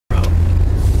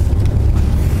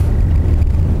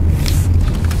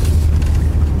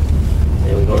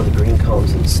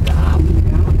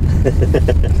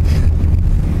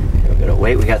We're gonna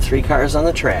wait. We got 3 cars on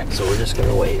the track, so we're just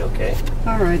gonna wait, okay?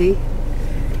 Alrighty.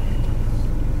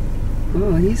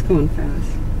 Oh, he's going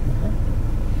fast.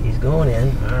 He's going in.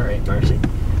 All right, Marcy.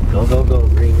 Go, go, go.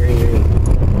 Green, green, green.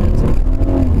 That's it.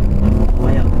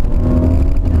 Way up.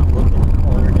 Now look in the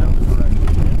corner down to the right.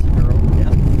 That's a girl.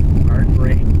 Yep. Hard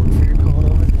brake. Look for your cone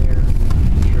over there.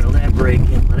 Trail that brake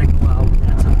in. Let it go out.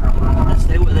 That's a girl. Just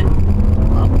stay with it.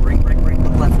 Up. Brake, brake, brake.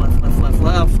 Look left, left, left, left,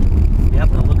 left. Yep.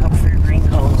 Now look up for your green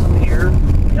cones up here.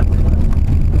 Yep. Come on.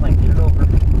 Come on. Get it over.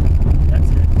 That's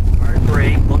it. Hard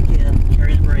brake. Look in.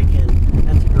 Carry the brake in.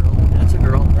 That's a girl. That's a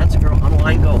girl. That's a girl. On the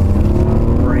line, go.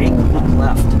 Brake. Look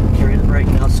left. Carry the brake.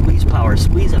 Now squeeze power.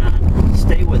 Squeeze it on.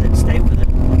 Stay with it. Stay with it.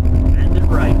 Bend it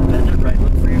right. Bend it right.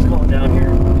 Look for your cone down here.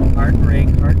 Hard brake.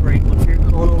 Hard brake. Look for your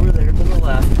cone over there to the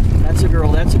left. That's a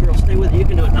girl. That's a girl. Stay with it. You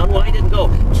can do it. Now wide and go.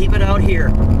 Keep it out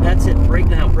here. That's it. Brake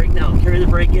down. Brake down. Carry the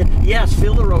brake in. Yes.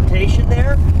 Feel the rotation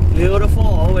there. Beautiful.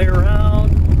 All the way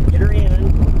around. Get her in.